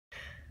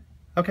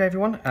Okay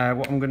everyone,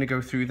 what I'm going to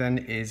go through then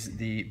is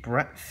the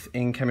breadth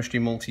in chemistry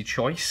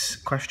multi-choice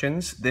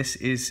questions. This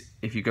is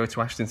if you go to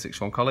Ashton Sixth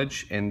Form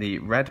College in the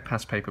red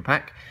past paper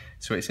pack.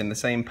 So it's in the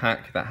same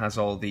pack that has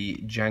all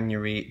the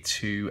January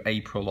to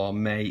April or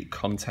May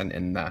content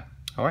in there.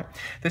 Alright,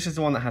 this is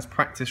the one that has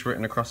practice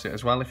written across it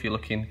as well if you're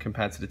looking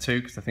compared to the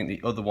two, because I think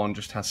the other one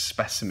just has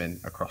specimen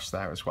across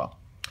there as well.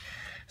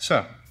 So,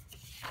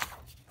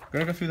 I'm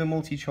going to go through the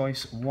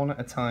multi-choice one at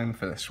a time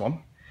for this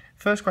one.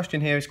 First question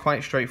here is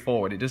quite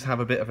straightforward. It does have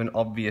a bit of an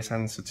obvious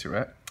answer to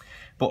it,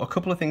 but a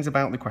couple of things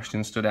about the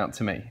question stood out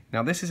to me.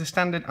 Now this is a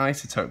standard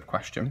isotope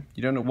question.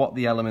 You don't know what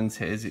the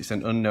element is, it's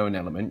an unknown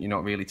element, you're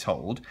not really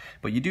told,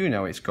 but you do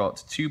know it's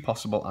got two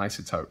possible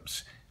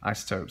isotopes,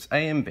 isotopes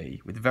A and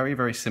B, with very,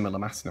 very similar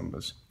mass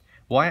numbers.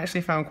 What I actually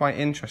found quite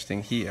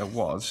interesting here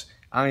was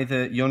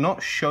either you're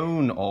not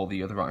shown all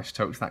the other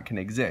isotopes that can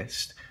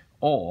exist,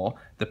 or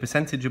the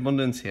percentage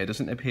abundance here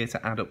doesn't appear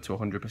to add up to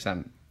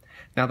 100%.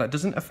 Now that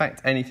doesn't affect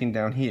anything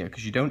down here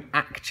because you don't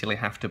actually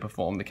have to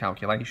perform the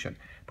calculation,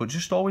 but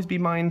just always be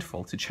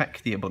mindful to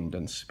check the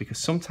abundance because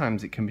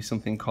sometimes it can be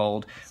something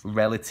called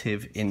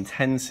relative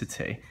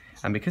intensity,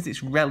 and because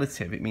it's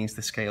relative it means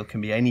the scale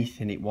can be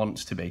anything it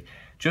wants to be.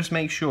 Just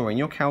make sure in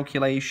your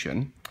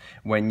calculation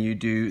when you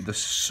do the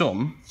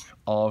sum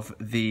of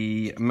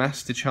the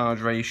mass to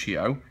charge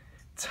ratio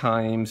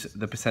times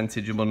the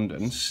percentage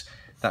abundance,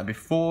 that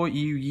before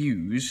you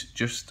use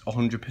just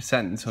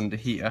 100% under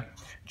here,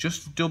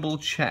 just double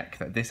check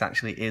that this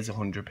actually is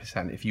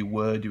 100% if you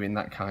were doing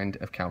that kind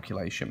of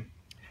calculation.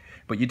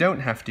 But you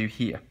don't have to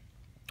here.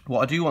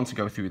 What I do want to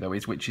go through though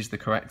is which is the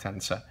correct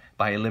answer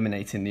by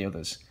eliminating the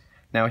others.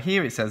 Now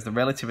here it says the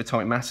relative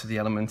atomic mass of the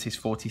element is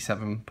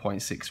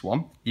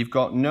 47.61. You've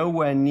got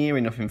nowhere near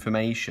enough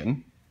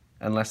information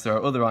unless there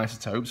are other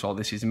isotopes or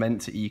this is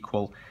meant to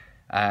equal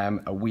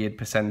a weird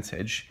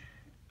percentage.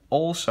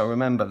 Also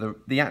remember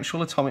the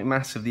actual atomic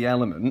mass of the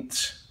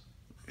element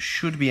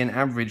should be an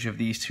average of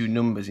these two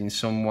numbers in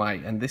some way,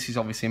 and this is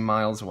obviously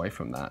miles away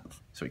from that,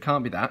 so it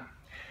can't be that.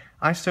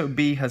 Isotope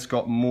B has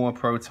got more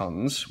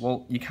protons.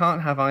 Well, you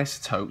can't have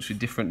isotopes with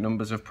different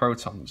numbers of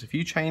protons. If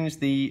you change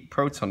the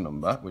proton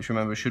number, which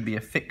remember should be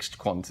a fixed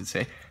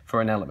quantity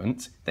for an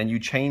element, then you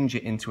change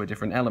it into a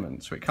different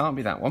element, so it can't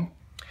be that one.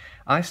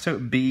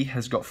 Isotope B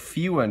has got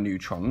fewer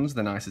neutrons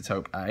than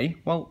isotope A.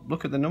 Well,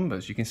 look at the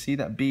numbers. You can see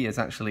that B has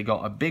actually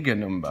got a bigger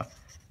number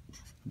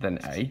than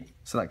A.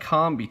 So that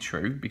can't be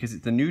true because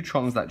it's the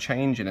neutrons that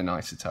change in an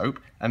isotope,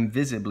 and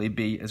visibly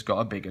B has got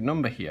a bigger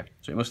number here.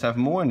 So it must have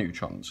more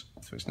neutrons.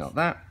 So it's not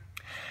that.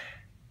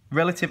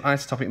 Relative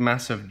isotopic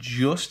mass of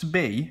just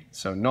B,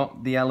 so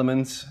not the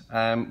element,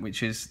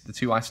 which is the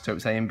two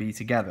isotopes A and B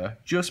together,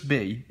 just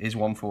B is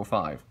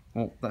 145.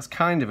 Well, that's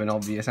kind of an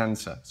obvious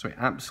answer, so it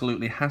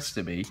absolutely has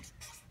to be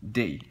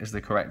D as the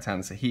correct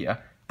answer here,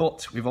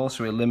 but we've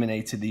also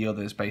eliminated the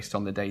others based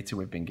on the data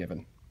we've been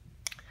given.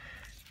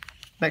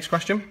 Next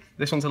question.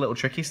 This one's a little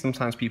tricky.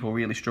 Sometimes people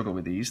really struggle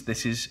with these.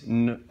 This is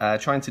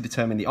trying to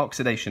determine the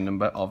oxidation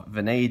number of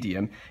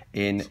vanadium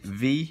in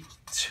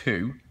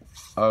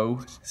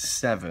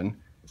V2O7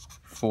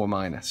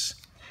 4-.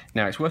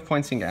 Now, it's worth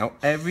pointing out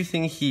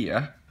everything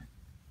here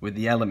with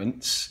the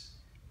elements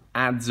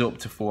adds up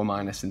to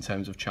 4- in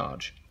terms of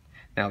charge.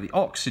 Now the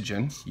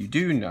oxygen, you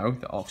do know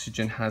that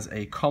oxygen has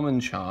a common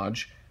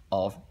charge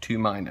of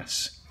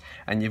 2-,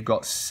 and you've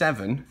got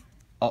 7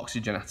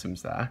 oxygen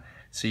atoms there,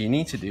 so you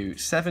need to do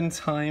 7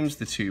 times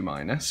the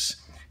 2-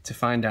 to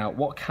find out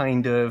what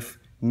kind of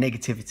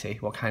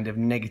negativity, what kind of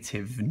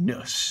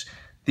negativeness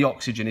the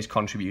oxygen is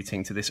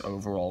contributing to this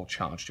overall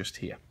charge just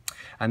here.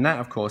 And that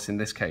of course in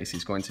this case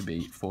is going to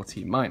be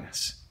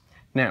 14-.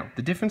 Now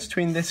the difference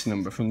between this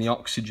number from the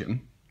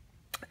oxygen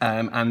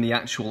and the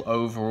actual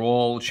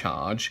overall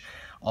charge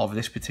of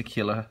this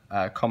particular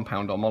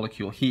compound or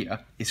molecule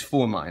here is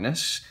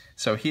 4-.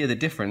 So here the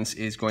difference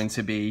is going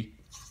to be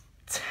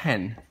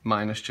 10-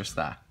 just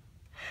there.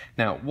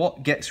 Now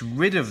what gets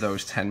rid of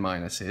those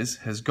 10-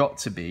 has got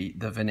to be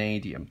the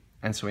vanadium.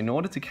 And so in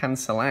order to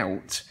cancel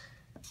out,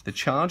 the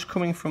charge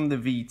coming from the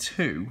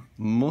V2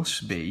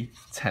 must be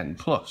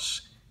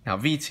 10+. Now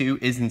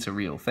V2 isn't a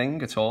real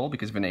thing at all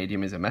because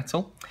vanadium is a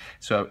metal,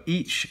 so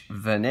each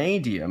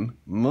vanadium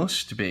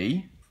must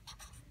be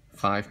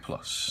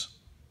 5+.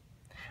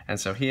 And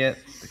so here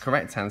the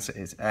correct answer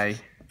is A,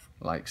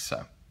 like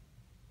so.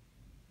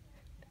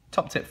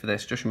 Top tip for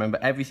this, just remember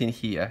everything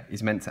here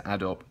is meant to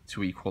add up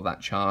to equal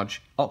that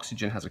charge.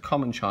 Oxygen has a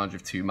common charge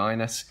of 2-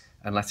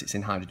 unless it's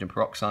in hydrogen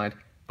peroxide,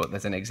 but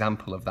there's an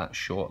example of that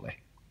shortly.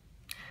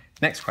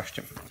 Next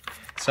question.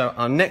 So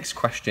our next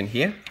question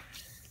here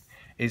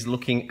is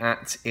looking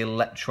at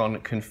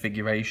electron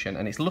configuration,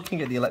 and it's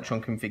looking at the electron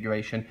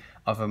configuration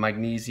of a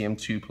magnesium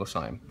 2+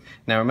 ion.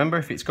 Now remember,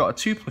 if it's got a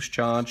 2+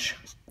 charge,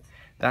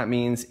 that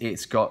means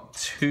it's got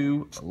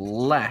 2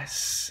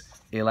 less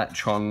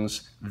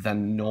electrons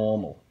than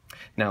normal.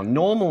 Now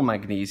normal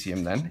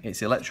magnesium then,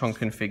 its electron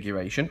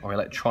configuration or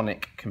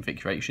electronic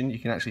configuration, you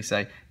can actually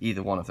say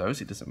either one of those,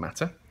 it doesn't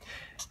matter.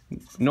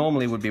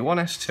 Normally would be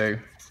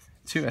 1s2,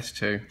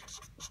 2s2,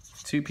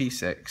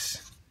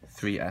 2p6,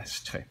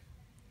 3s2.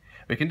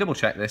 We can double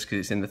check this because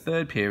it's in the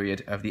third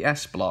period of the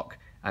S block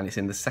and it's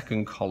in the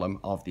second column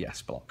of the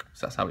S block.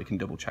 So that's how we can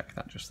double check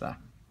that just there.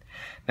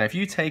 Now if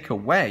you take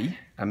away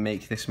and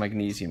make this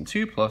magnesium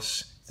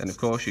 2+, then of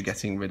course you're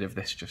getting rid of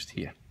this just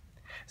here.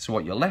 So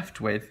what you're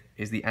left with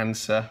is the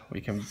answer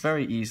we can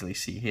very easily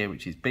see here,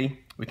 which is B.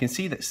 We can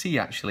see that C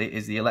actually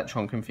is the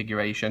electron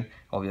configuration,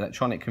 or the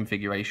electronic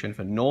configuration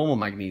for normal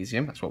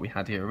magnesium. That's what we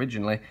had here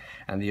originally,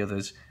 and the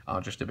others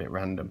are just a bit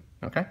random,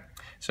 okay?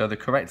 So the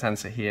correct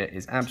answer here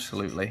is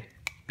absolutely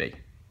B.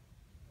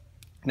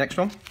 Next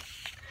one.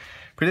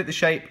 Predict the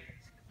shape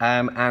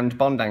and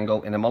bond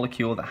angle in a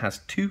molecule that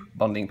has 2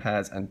 bonding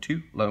pairs and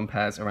 2 lone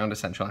pairs around a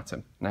central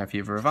atom. Now, if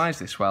you've revised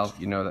this well,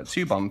 you know that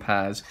 2 bond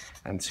pairs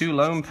and 2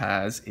 lone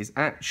pairs is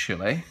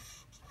actually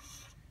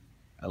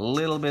a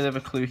little bit of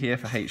a clue here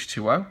for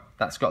H2O.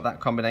 That's got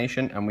that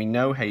combination, and we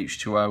know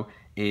H2O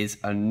is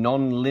a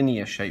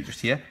non-linear shape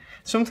just here.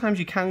 Sometimes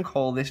you can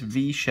call this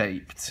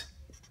V-shaped,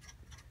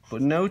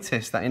 but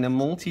notice that in a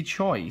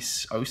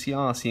multi-choice,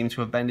 OCR seems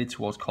to have bended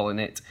towards calling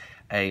it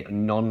a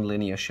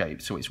non-linear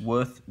shape. So it's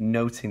worth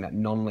noting that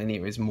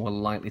non-linear is more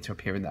likely to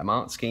appear in their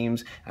mark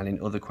schemes and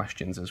in other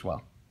questions as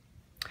well.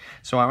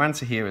 So our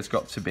answer here has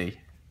got to be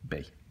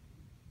B.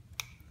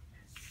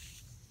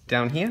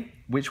 Down here,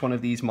 which one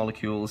of these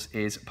molecules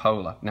is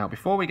polar? Now,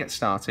 before we get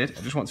started,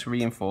 I just want to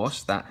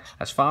reinforce that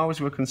as far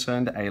as we're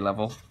concerned at A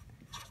level,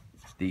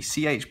 the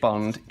CH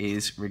bond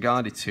is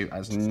regarded to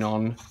as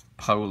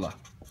non-polar.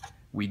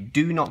 We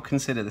do not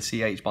consider the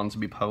CH bond to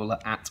be polar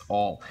at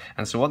all.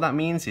 And so what that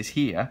means is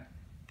here,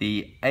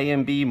 the A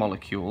and B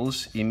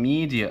molecules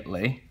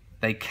immediately,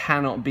 they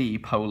cannot be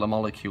polar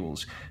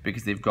molecules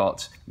because they've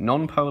got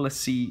non-polar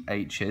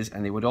CHs,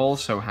 and they would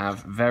also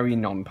have very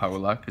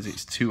non-polar, because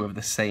it's 2 of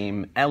the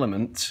same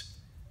element,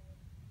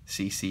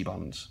 CC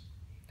bonds.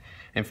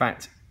 In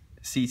fact,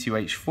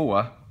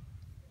 C2H4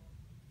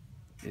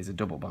 is a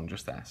double bond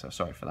just there, so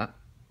sorry for that.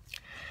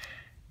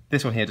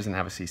 This one here doesn't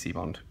have a CC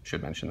bond,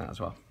 should mention that as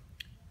well.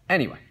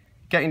 Anyway,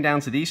 getting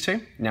down to these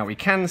two, now we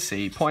can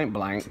see point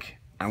blank,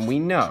 and we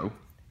know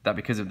that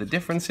because of the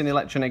difference in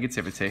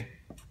electronegativity,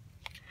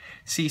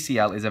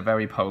 CCl is a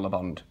very polar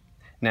bond.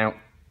 Now,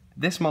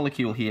 this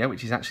molecule here,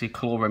 which is actually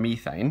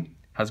chloromethane,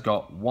 has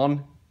got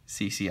 1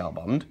 CCl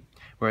bond,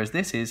 whereas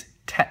this is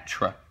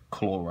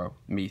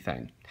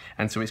tetrachloromethane.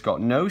 And so it's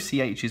got no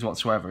CHs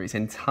whatsoever, it's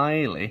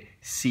entirely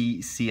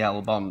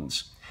CCl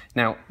bonds.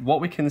 Now, what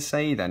we can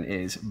say then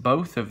is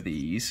both of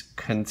these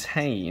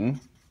contain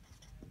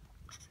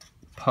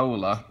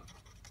polar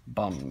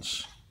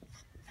bonds.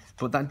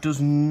 But that does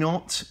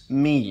not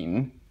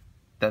mean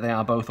that they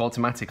are both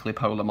automatically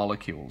polar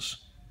molecules.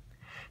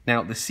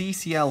 Now, the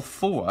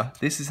CCl4,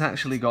 this has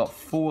actually got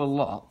 4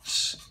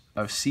 lots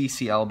of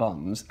CCl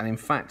bonds, and in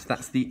fact,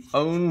 that's the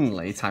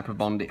only type of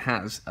bond it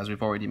has, as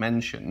we've already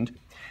mentioned.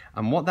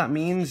 And what that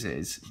means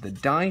is the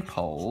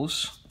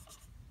dipoles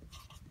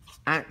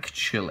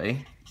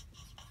actually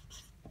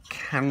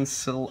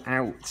cancel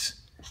out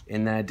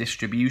in their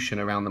distribution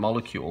around the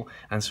molecule.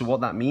 And so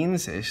what that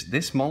means is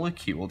this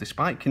molecule,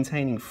 despite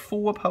containing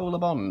 4 polar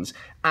bonds,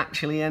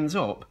 actually ends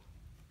up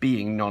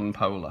being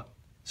non-polar.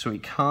 So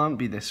it can't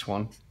be this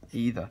one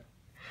either.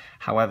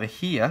 However,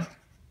 here,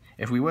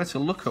 if we were to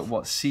look at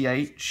what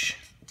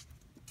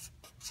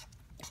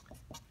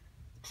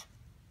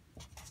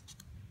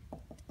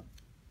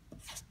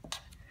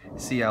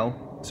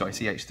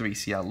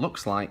CH3Cl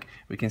looks like,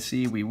 we can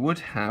see we would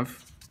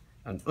have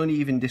an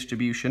uneven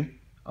distribution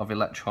of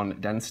electron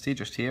density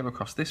just here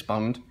across this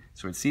bond.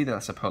 So we'd see that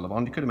that's a polar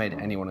bond. You could have made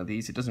it any one of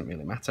these, it doesn't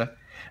really matter.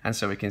 And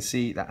so we can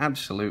see that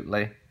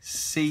absolutely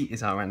C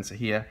is our answer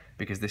here,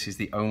 because this is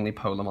the only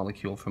polar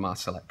molecule from our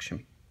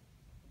selection.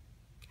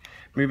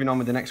 Moving on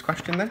with the next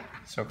question then.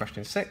 So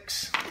question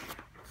 6.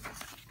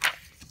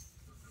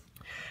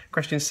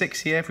 Question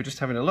 6 here, if we're just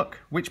having a look,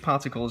 which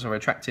particles are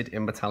attracted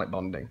in metallic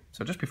bonding?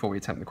 So just before we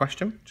attempt the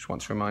question, just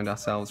want to remind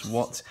ourselves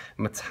what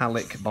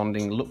metallic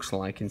bonding looks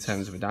like in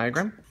terms of a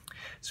diagram.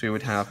 So we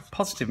would have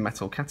positive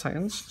metal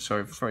cations.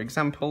 So for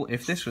example,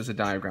 if this was a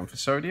diagram for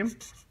sodium,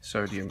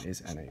 sodium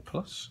is Na+,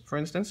 for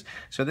instance.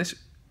 So this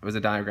was a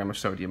diagram of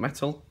sodium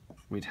metal.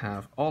 We'd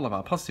have all of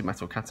our positive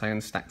metal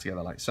cations stacked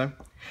together like so,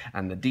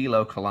 and the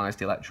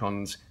delocalized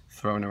electrons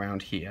thrown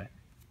around here,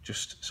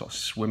 just sort of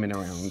swimming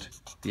around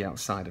the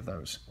outside of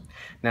those.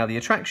 Now the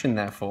attraction,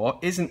 therefore,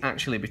 isn't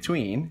actually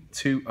between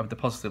 2 of the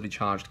positively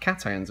charged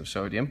cations of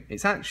sodium,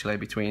 it's actually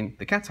between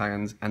the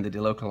cations and the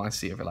delocalized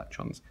sea of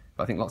electrons.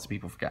 But I think lots of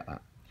people forget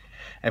that.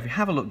 If we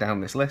have a look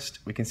down this list,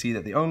 we can see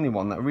that the only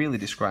one that really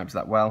describes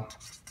that well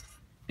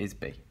is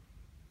B.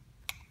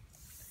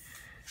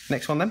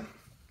 Next one then.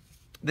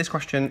 This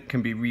question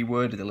can be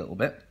reworded a little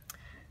bit.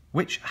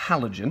 Which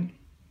halogen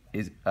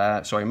is,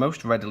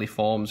 most readily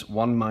forms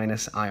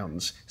 1-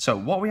 ions? So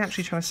what are we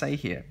actually trying to say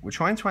here? We're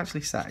trying to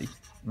actually say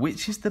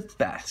which is the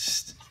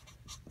best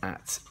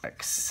at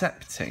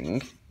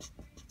accepting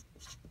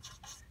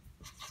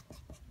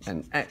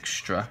an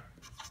extra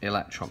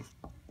electron.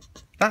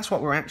 That's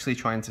what we're actually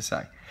trying to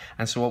say.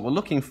 And so what we're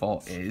looking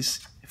for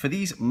is, for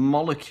these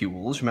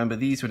molecules, remember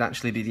these would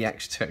actually be the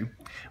X2,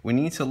 we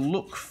need to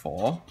look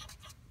for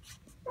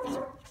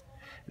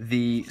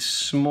the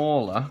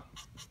smaller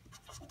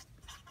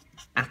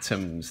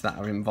atoms that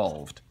are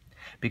involved,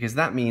 because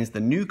that means the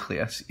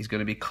nucleus is going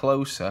to be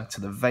closer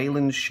to the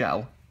valence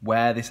shell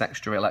where this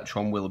extra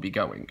electron will be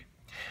going.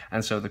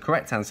 And so the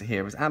correct answer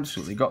here has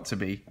absolutely got to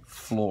be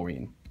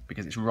fluorine,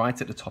 because it's right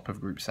at the top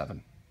of group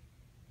 7.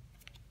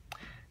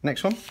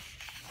 Next one.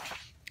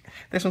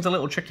 This one's a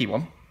little tricky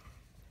one.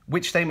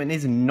 Which statement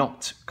is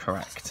not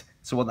correct?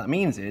 So what that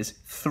means is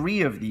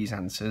 3 of these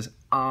answers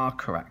are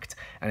correct.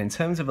 And in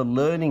terms of a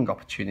learning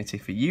opportunity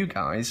for you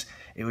guys,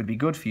 it would be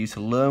good for you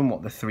to learn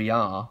what the 3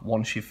 are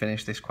once you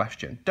finish this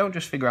question. Don't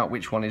just figure out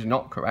which one is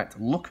not correct,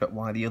 look at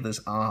why the others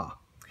are.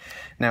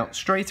 Now,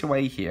 straight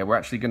away here, we're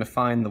actually going to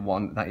find the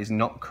one that is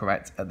not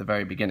correct at the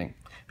very beginning.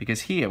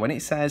 Because here, when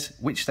it says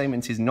which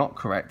statement is not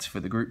correct for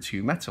the group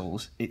 2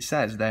 metals, it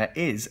says there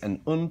is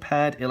an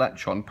unpaired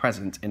electron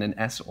present in an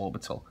s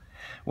orbital.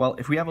 Well,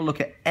 if we have a look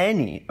at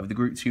any of the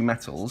group 2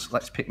 metals,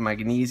 let's pick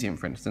magnesium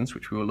for instance,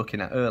 which we were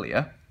looking at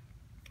earlier,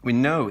 we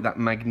know that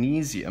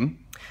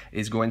magnesium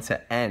is going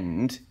to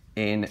end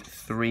in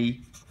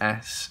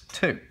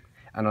 3s2.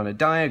 And on a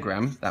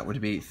diagram, that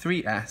would be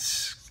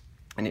 3s,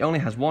 and it only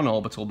has one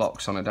orbital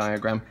box on a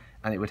diagram,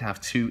 and it would have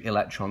 2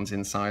 electrons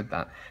inside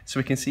that. So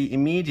we can see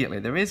immediately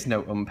there is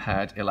no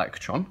unpaired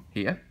electron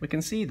here. We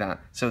can see that.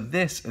 So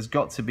this has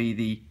got to be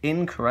the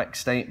incorrect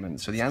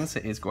statement. So the answer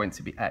is going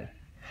to be A.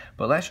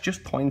 But let's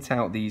just point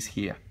out these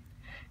here.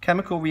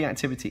 Chemical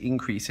reactivity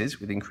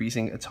increases with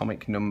increasing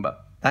atomic number.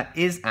 That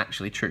is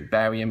actually true.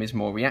 Barium is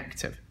more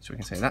reactive. So we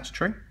can say that's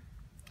true.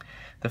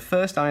 The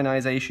first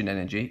ionization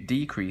energy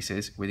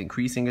decreases with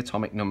increasing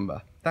atomic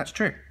number. That's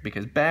true,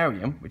 because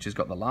barium, which has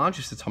got the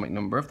largest atomic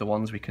number of the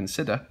ones we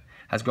consider,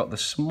 has got the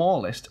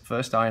smallest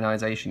first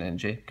ionization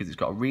energy because it's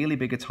got a really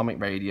big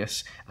atomic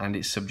radius and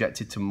it's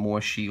subjected to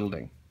more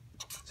shielding.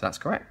 So that's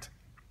correct.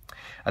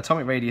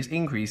 Atomic radius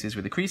increases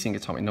with decreasing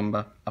atomic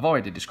number. I've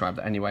already described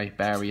that anyway.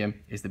 Barium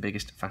is the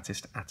biggest,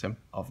 fattest atom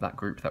of that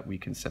group that we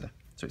consider.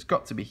 So it's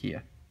got to be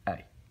here,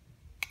 A.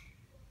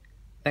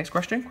 Next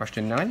question,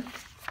 question 9.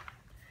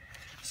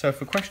 So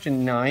for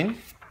question 9,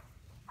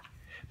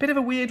 bit of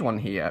a weird one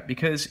here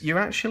because you're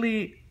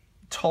actually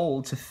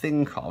told to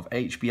think of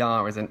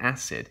HBr as an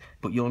acid,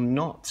 but you're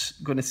not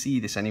going to see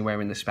this anywhere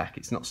in the spec.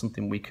 It's not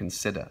something we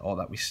consider or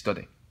that we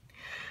study.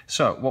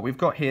 So what we've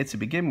got here to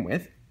begin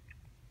with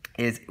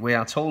is we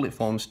are told it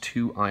forms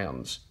 2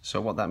 ions. So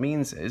what that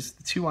means is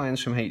the 2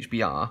 ions from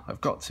HBr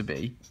have got to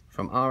be,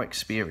 from our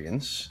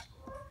experience,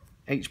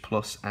 H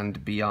plus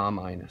and Br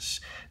minus.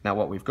 Now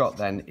what we've got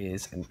then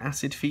is an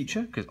acid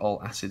feature, because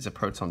all acids are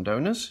proton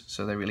donors,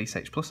 so they release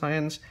H plus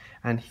ions,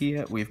 and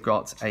here we've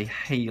got a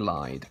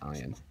halide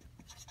ion.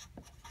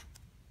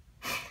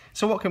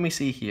 So what can we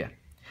see here?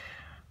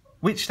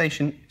 Which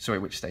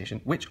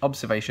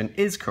observation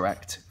is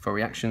correct for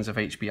reactions of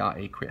HBr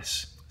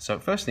aqueous? So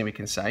first thing we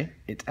can say,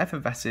 it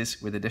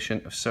effervesces with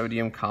addition of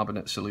sodium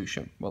carbonate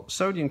solution. Well,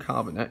 sodium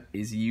carbonate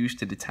is used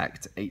to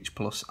detect H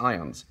plus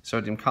ions.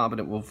 Sodium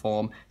carbonate will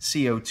form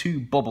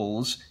CO2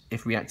 bubbles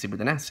if reacted with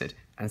an acid.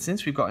 And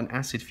since we've got an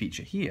acid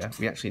feature here,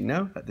 we actually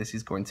know that this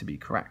is going to be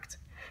correct.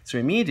 So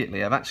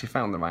immediately I've actually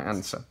found the right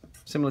answer.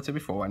 Similar to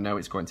before, I know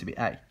it's going to be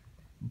A.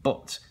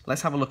 But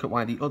let's have a look at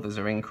why the others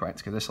are incorrect,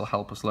 because this will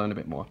help us learn a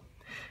bit more.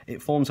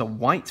 It forms a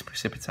white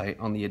precipitate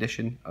on the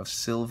addition of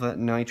silver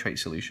nitrate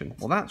solution.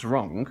 Well, that's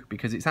wrong,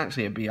 because it's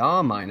actually a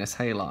Br minus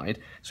halide,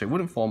 so it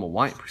wouldn't form a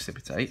white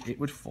precipitate, it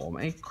would form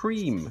a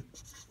cream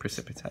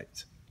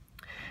precipitate.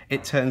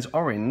 It turns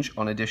orange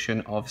on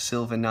addition of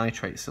silver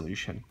nitrate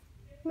solution.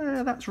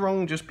 Nah, that's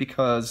wrong just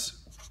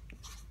because,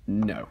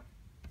 no,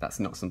 that's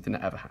not something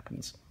that ever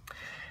happens.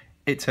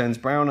 It turns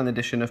brown on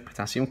addition of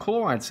potassium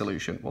chloride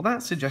solution. Well,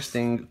 that's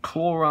suggesting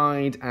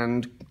chloride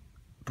and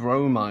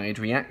bromide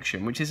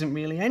reaction, which isn't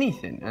really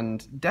anything,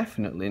 and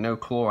definitely no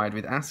chloride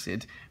with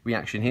acid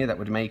reaction here that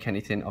would make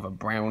anything of a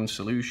brown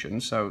solution,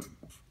 so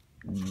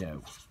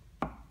no.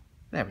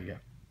 There we go.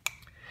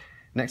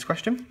 Next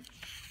question.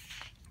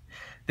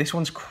 This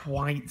one's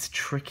quite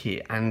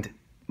tricky, and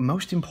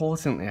most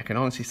importantly, I can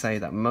honestly say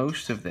that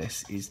most of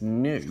this is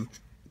new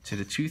to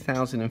the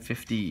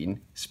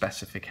 2015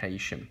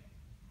 specification.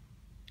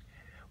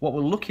 What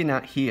we're looking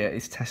at here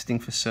is testing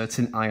for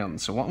certain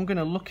ions. So what I'm going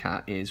to look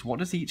at is what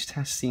does each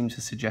test seem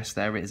to suggest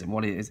there is, and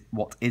what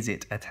is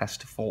it a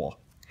test for?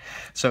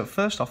 So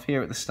first off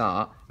here at the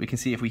start, we can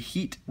see if we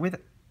heat with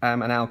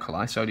an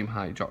alkali, sodium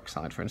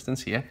hydroxide for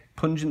instance here,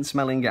 pungent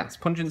smelling gas.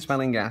 Pungent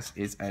smelling gas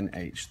is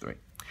NH3.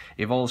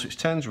 Evolves, which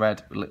turns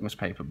red with litmus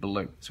paper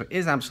blue. So it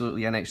is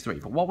absolutely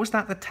NH3. But what was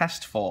that the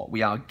test for?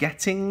 We are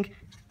getting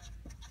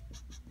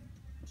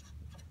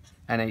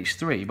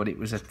NH3, but it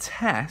was a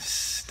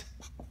test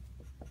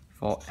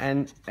for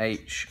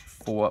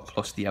NH4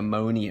 plus the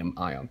ammonium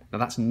ion. Now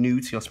that's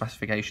new to your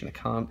specification. I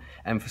can't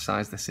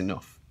emphasize this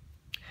enough.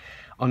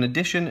 On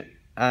addition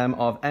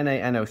of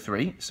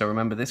NaNO3, so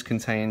remember this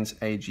contains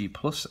Ag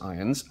plus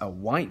ions, a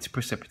white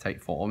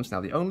precipitate forms. Now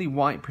the only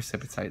white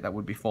precipitate that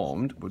would be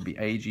formed would be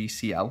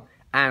AgCl,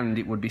 and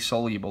it would be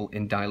soluble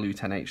in dilute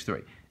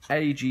NH3.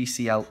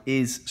 AgCl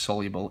is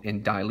soluble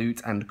in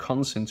dilute and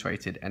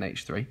concentrated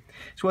NH3.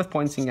 It's worth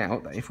pointing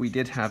out that if we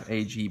did have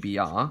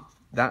AgBr,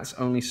 that's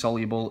only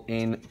soluble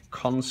in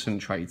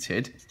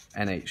concentrated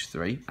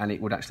NH3, and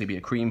it would actually be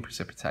a cream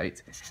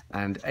precipitate.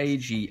 And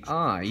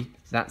AgI,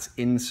 that's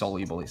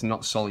insoluble. It's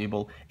not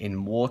soluble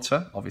in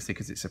water, obviously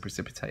because it's a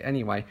precipitate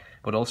anyway,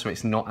 but also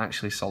it's not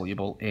actually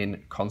soluble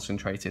in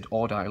concentrated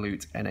or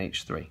dilute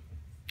NH3.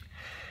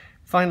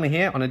 Finally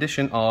here, on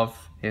addition of,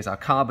 here's our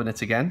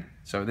carbonate again.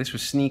 So this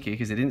was sneaky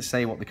because they didn't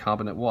say what the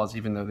carbonate was,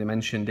 even though they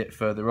mentioned it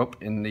further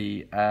up in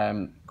the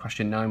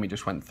question 9 we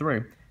just went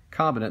through.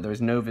 Carbonate, there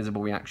is no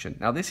visible reaction.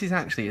 Now this is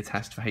actually a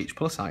test for H+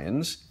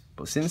 ions,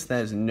 but since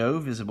there's no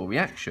visible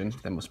reaction,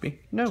 there must be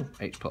no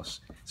H+,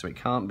 so it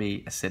can't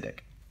be acidic.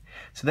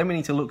 So then we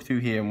need to look through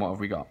here, and what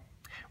have we got?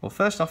 Well,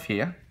 first off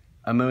here,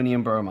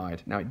 ammonium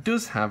bromide. Now it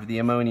does have the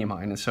ammonium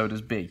ion, and so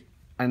does B.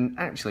 And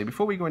actually,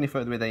 before we go any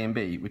further with A and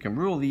B, we can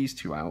rule these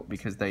two out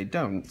because they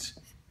don't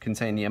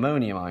contain the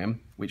ammonium ion,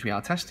 which we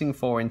are testing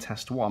for in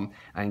test 1,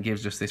 and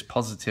gives us this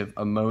positive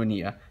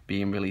ammonia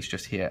being released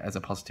just here as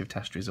a positive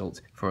test result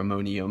for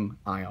ammonium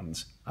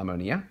ions.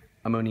 Ammonia,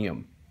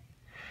 ammonium.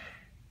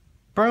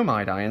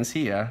 Bromide ions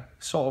here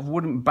sort of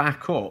wouldn't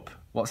back up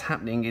what's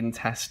happening in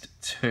test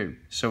 2.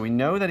 So we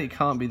know that it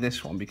can't be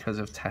this one because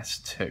of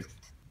test 2.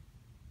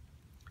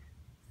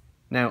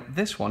 Now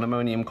this one,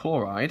 ammonium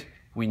chloride,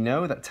 we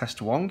know that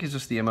test 1 gives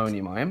us the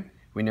ammonium ion.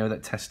 We know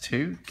that test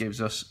 2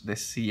 gives us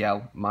this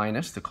Cl-,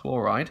 the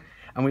chloride,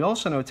 and we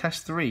also know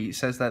test 3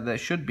 says that there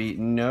should be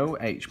no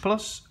H+,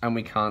 and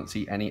we can't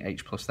see any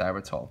H+ there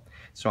at all.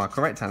 So our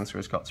correct answer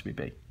has got to be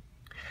B.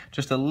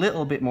 Just a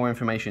little bit more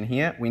information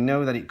here. We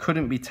know that it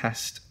couldn't be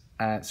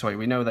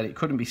we know that it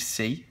couldn't be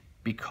C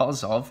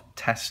because of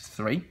test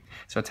 3.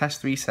 So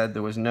test 3 said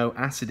there was no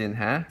acid in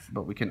here,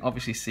 but we can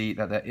obviously see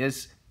that there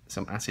is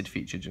some acid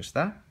feature just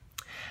there.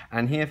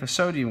 And here for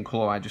sodium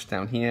chloride, just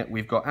down here,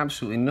 we've got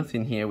absolutely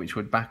nothing here which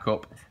would back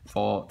up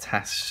for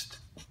test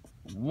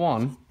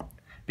 1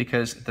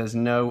 because there's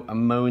no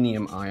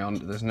ammonium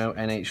ion, there's no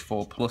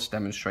NH4+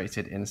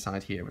 demonstrated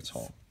inside here at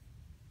all.